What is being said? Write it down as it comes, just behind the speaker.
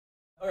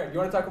right, you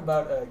want to talk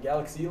about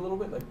Galak-Z a little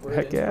bit, like where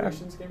the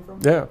inspirations came from?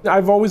 Yeah,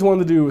 I've always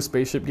wanted to do a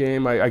spaceship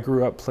game. I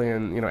grew up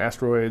playing,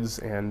 asteroids,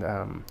 and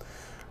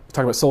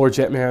talking about Solar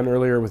Jetman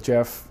earlier with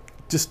Jeff.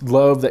 Just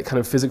love that kind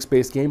of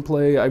physics-based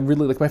gameplay. I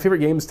really like, my favorite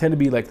games tend to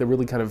be like the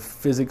really kind of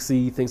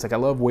physicsy things. Like I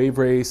love Wave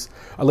Race.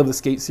 I love the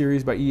Skate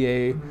series by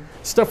EA.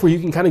 Stuff where you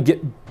can kind of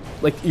get,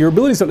 like, your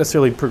abilities don't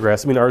necessarily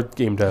progress. I mean, our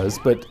game does,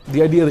 but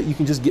the idea that you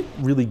can just get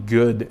really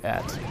good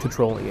at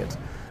controlling it.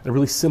 A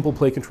really simple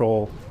play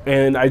control.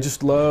 And I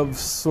just love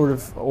sort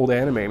of old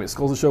anime. I mean,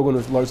 Skulls of Shogun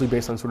was largely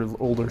based on sort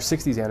of older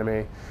 60s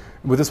anime.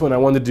 With this one, I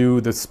wanted to do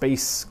the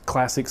space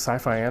classic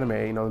sci-fi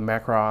anime, the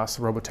Macross,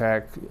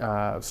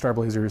 Robotech, Star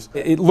Blazers.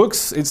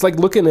 It's like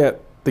looking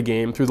at the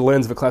game through the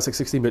lens of a classic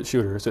 16-bit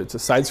shooter. So it's a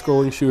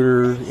side-scrolling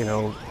shooter,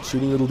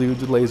 shooting little dudes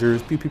with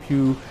lasers, pew pew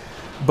pew.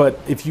 But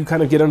if you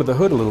kind of get under the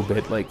hood a little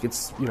bit, like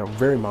it's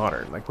very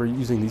modern. Like we're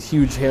using these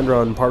huge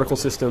hand-drawn particle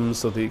systems,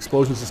 so the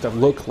explosions and stuff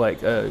look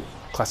like a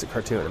classic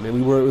cartoon. I mean,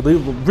 we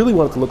really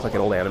want it to look like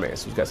an old anime.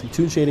 So we've got some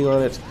toon shading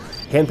on it,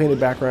 hand-painted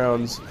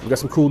backgrounds. We've got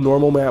some cool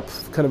normal map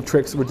kind of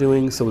tricks that we're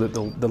doing, so that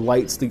the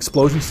lights, the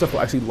explosion stuff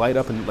will actually light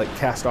up and like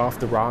cast off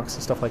the rocks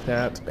and stuff like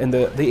that. And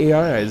the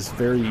AI is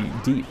very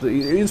deep.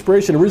 The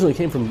inspiration originally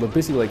came from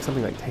basically like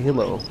something like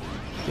Halo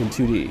in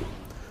 2D.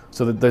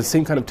 So the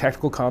same kind of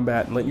tactical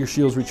combat, and letting your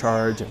shields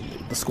recharge, and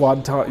the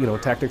squad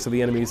tactics of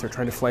the enemies. They're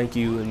trying to flank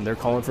you, and they're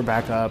calling for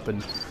backup,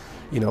 and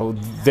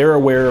they're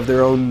aware of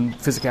their own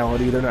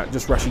physicality. They're not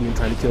just rushing in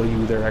trying to kill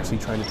you. They're actually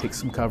trying to take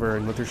some cover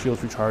and let their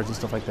shields recharge and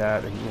stuff like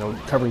that, and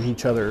covering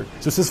each other.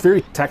 So it's this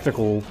very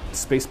tactical,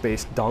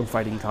 space-based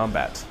dogfighting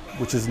combat,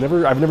 which I've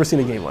never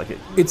seen a game like it.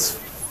 It's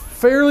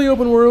fairly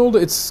open world.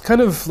 It's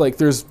kind of like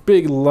there's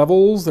big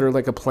levels that are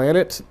like a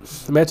planet.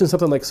 Imagine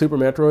something like Super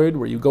Metroid,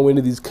 where you go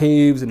into these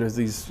caves and there's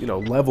these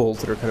levels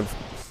that are kind of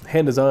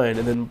hand designed,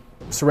 and then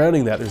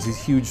surrounding that there's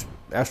these huge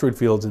asteroid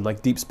fields in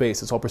like deep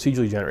space. It's all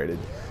procedurally generated.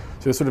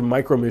 So it's sort of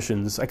micro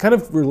missions. I kind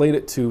of relate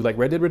it to like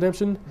Red Dead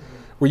Redemption,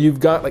 where you've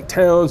got like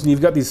towns and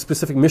you've got these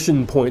specific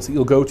mission points that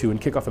you'll go to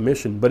and kick off a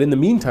mission. But in the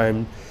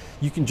meantime,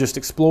 you can just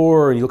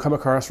explore and you'll come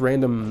across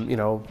random,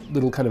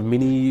 little kind of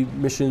mini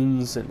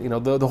missions, and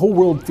the whole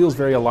world feels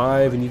very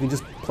alive, and you can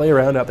just play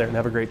around out there and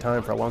have a great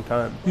time for a long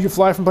time. You can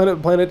fly from planet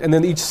to planet, and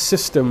then each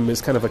system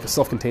is kind of like a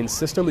self-contained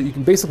system that you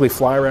can basically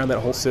fly around that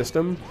whole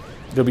system.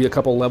 There'll be a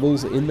couple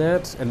levels in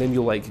that, and then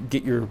you'll like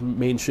get your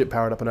main ship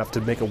powered up enough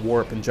to make a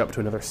warp and jump to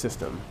another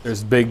system.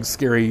 There's big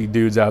scary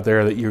dudes out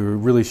there that you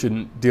really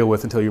shouldn't deal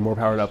with until you're more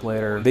powered up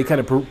later. They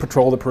kind of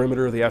patrol the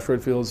perimeter of the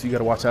asteroid fields. You got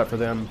to watch out for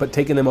them. But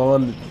taking them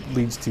on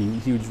leads to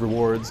huge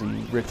rewards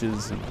and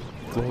riches and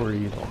glory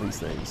and all these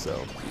things.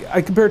 So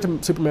I compare it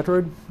to Super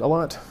Metroid a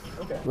lot.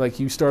 Okay. Like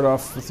you start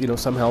off with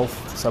some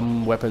health,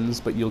 some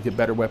weapons, but you'll get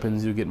better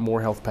weapons. You'll get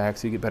more health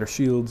packs. You get better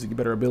shields. You get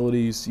better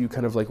abilities. You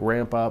kind of like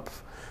ramp up.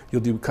 You'll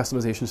do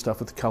customization stuff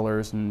with the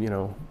colors and,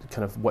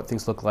 kind of what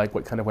things look like,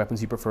 what kind of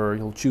weapons you prefer.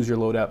 You'll choose your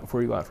loadout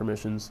before you go out for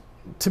missions.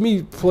 To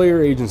me,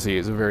 player agency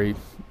is a very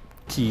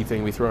key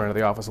thing we throw around at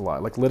the office a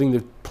lot. Like letting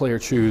the player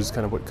choose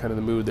kind of what kind of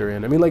the mood they're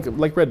in. I mean,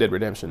 like Red Dead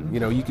Redemption.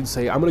 You can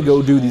say, I'm going to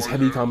go do these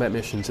heavy combat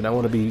missions and I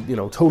want to be,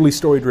 totally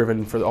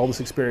story-driven for all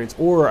this experience.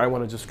 Or I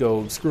want to just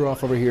go screw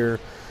off over here,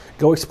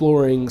 go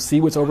exploring,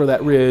 see what's over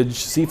that ridge,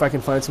 see if I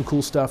can find some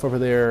cool stuff over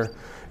there.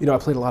 I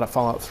played a lot of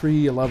Fallout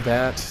 3, I love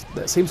that.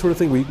 That same sort of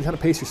thing where you can kind of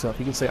pace yourself.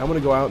 You can say, I'm going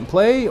to go out and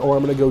play, or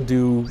I'm going to go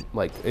do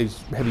like a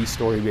heavy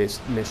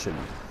story-based mission,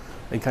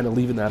 and kind of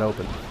leaving that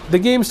open. The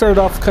game started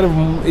off kind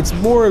of, it's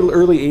more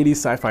early 80s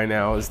sci-fi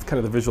now is kind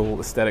of the visual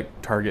aesthetic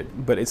target,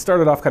 but it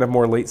started off kind of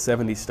more late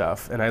 70s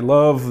stuff, and I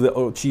love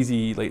the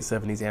cheesy late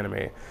 70s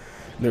anime.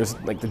 There's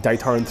like the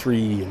Daitarn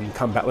 3 and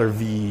Combattler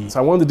V. So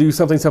I wanted to do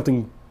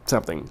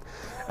something.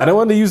 And I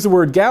wanted to use the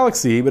word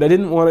Galak-Z, but I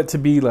didn't want it to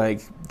be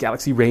like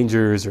Galaxy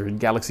Rangers or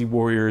Galaxy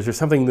Warriors or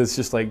something that's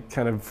just like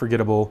kind of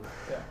forgettable.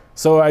 Yeah.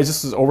 So I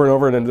just was over and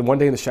over, and then one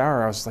day in the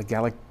shower I was just like,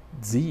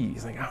 Galak-Z.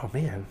 It's like, oh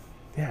man,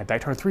 yeah,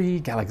 Daitarn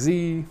 3,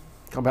 Galak-Z,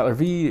 Combattler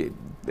V,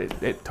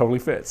 it totally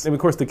fits. And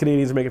of course the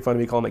Canadians are making fun of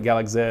me calling it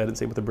Galak-Z, and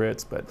same with the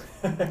Brits, but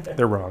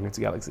they're wrong, it's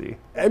Galak-Z.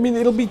 I mean,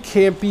 it'll be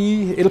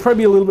campy, it'll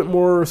probably be a little bit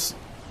more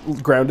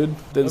grounded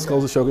than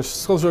Skulls of Shogun.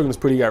 Skulls of Shogun is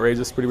pretty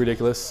outrageous, pretty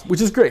ridiculous, which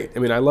is great. I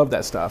mean, I love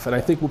that stuff, and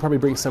I think we'll probably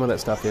bring some of that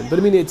stuff in. But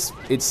I mean, it's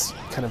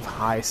kind of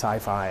high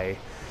sci-fi,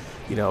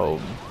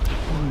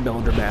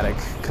 melodramatic,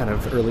 kind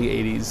of early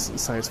 80s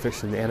science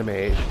fiction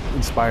anime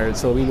inspired.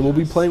 So I mean, we'll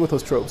be playing with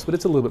those tropes, but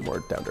it's a little bit more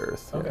down to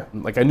earth. Okay.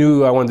 Yeah. Like I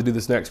knew I wanted to do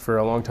this next for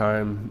a long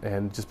time,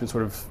 and just been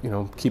sort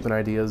of keeping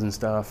ideas and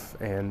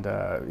stuff, and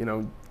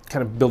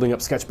kind of building up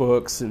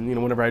sketchbooks, and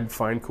whenever I'd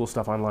find cool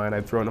stuff online,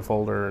 I'd throw it in a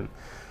folder, and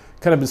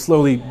kind of been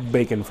slowly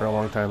baking for a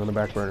long time on the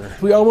back burner.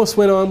 We almost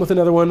went on with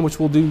another one, which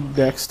we'll do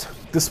next.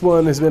 This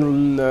one has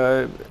been,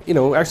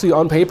 actually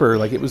on paper,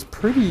 like it was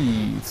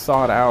pretty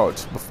thought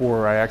out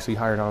before I actually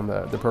hired on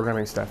the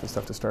programming staff and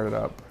stuff to start it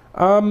up.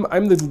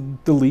 I'm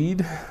the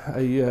lead. I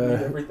Lead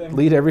everything?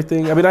 lead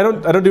everything. I mean, I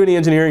don't do any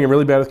engineering. I'm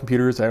really bad with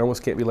computers. I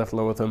almost can't be left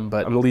alone with them.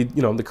 But I'm the lead.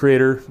 You know, I'm the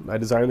creator. I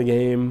design the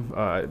game,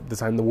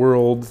 design the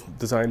world,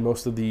 design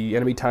most of the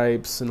enemy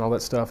types and all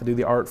that stuff. I do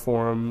the art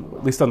for them,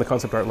 at least on the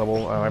concept art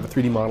level. I have a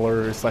 3D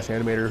modeler /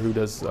 animator who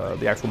does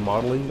the actual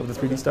modeling of the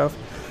 3D stuff.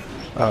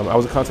 I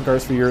was a concept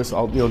artist for years. So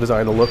I'll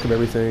design the look of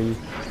everything,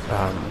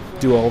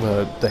 do all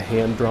the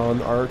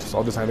hand-drawn art. So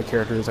I'll design the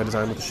characters. I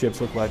design what the ships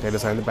look like. I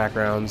design the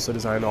backgrounds. I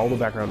design all the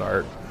background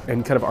art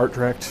and kind of art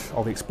direct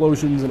all the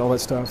explosions and all that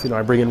stuff.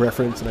 I bring in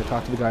reference and I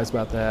talk to the guys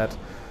about that.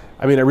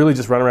 I mean, I really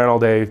just run around all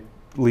day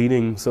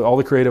leading. So all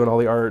the creative and all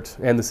the art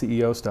and the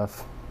CEO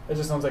stuff. It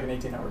just sounds like an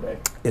 18-hour day.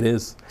 It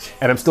is.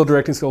 And I'm still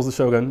directing Skulls of the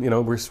Shogun.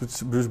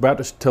 We're about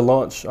to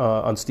launch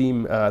on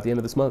Steam at the end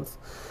of this month.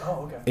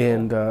 Oh, okay.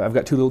 And I've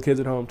got 2 little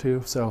kids at home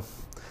too, so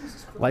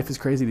life is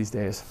crazy these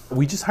days.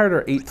 We just hired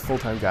our 8th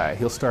full-time guy.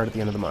 He'll start at the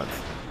end of the month.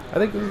 I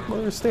think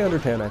we'll stay under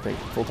 10, I think,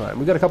 full-time.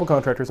 We've got a couple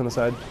contractors on the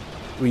side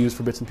we use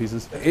for bits and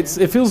pieces.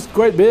 It feels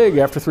quite big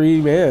after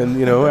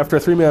 3-man, after a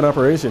 3-man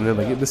operation.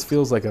 And this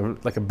feels like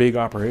a big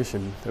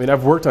operation. I mean,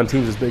 I've worked on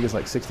teams as big as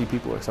like 60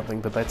 people or something,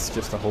 but that's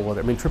just a whole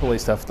other. I mean, AAA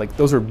stuff, like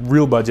those are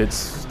real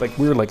budgets. Like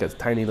we're like a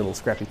tiny little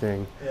scrappy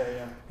thing. Yeah.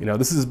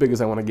 This is as big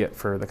as I want to get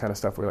for the kind of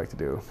stuff we like to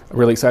do. I'm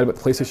really excited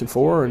about the PlayStation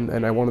 4,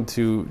 and I wanted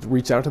to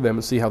reach out to them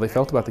and see how they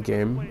felt about the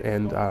game.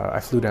 And I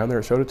flew down there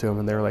and showed it to them,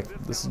 and they were like,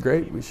 "This is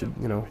great. We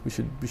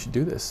should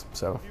do this."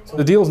 So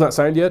the deal's not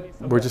signed yet.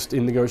 We're just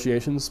in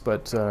negotiations,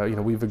 but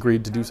we've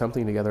agreed to do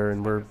something together,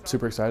 and we're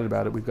super excited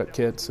about it. We've got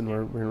kits, and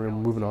we're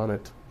moving on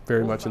it.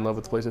 Very much in love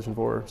with the PlayStation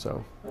 4,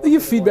 so. They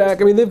give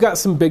feedback. I mean, they've got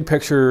some big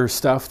picture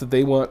stuff that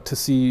they want to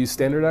see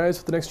standardized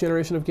with the next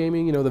generation of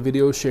gaming, the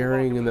video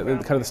sharing and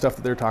kind of the stuff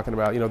that they're talking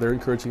about. They're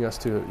encouraging us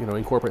to,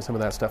 incorporate some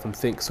of that stuff and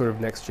think sort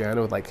of next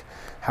gen with like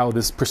how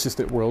this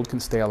persistent world can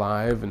stay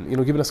alive and,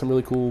 giving us some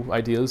really cool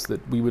ideas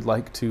that we would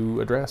like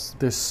to address.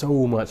 There's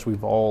so much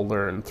we've all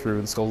learned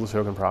through the Skulls of the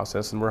Shogun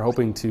process, and we're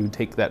hoping to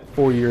take that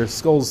 4-year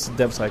Skulls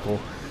dev cycle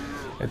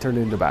and turned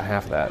it into about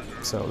half of that.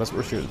 So that's what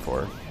we're shooting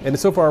for. And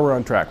so far we're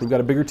on track. We've got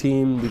a bigger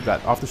team, we've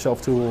got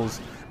off-the-shelf tools,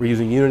 we're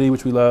using Unity,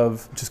 which we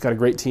love. Just got a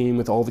great team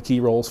with all the key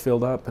roles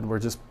filled up, and we're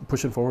just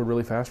pushing forward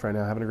really fast right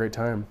now, having a great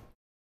time.